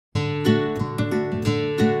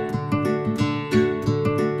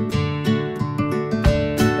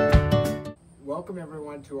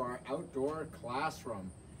on to our outdoor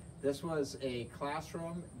classroom. This was a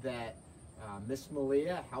classroom that Miss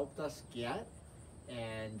Malia helped us get,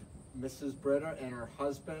 and Mrs. Britta and her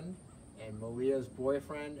husband and Malia's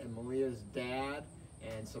boyfriend and Malia's dad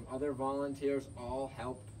and some other volunteers all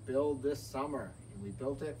helped build this summer. And we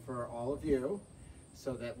built it for all of you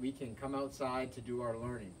so that we can come outside to do our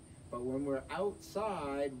learning. But when we're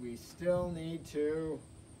outside, we still need to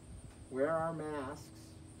wear our masks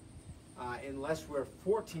unless we're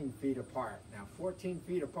 14 feet apart. Now 14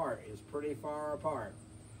 feet apart is pretty far apart.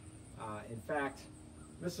 In fact,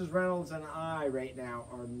 Mrs. Reynolds and I right now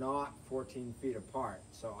are not 14 feet apart,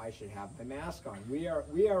 so I should have my mask on. We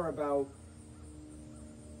are about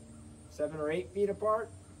 7 or 8 feet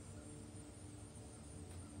apart.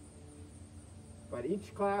 But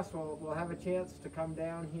each class will have a chance to come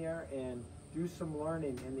down here and do some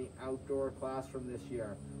learning in the outdoor classroom this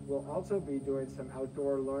year. We'll also be doing some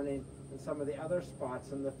outdoor learning in some of the other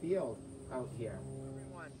spots in the field out here.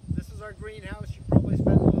 Everyone, this is our greenhouse. You probably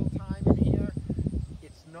spend a little time in here.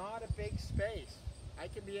 It's not a big space. I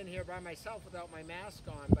can be in here by myself without my mask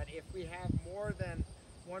on, but if we have more than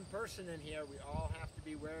one person in here, we all have to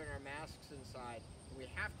be wearing our masks inside. And we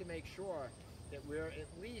have to make sure that we're at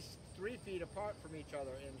least 3 feet apart from each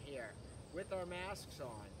other in here with our masks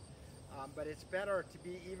on. But it's better to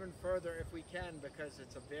be even further if we can, because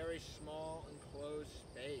it's a very small enclosed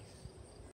space.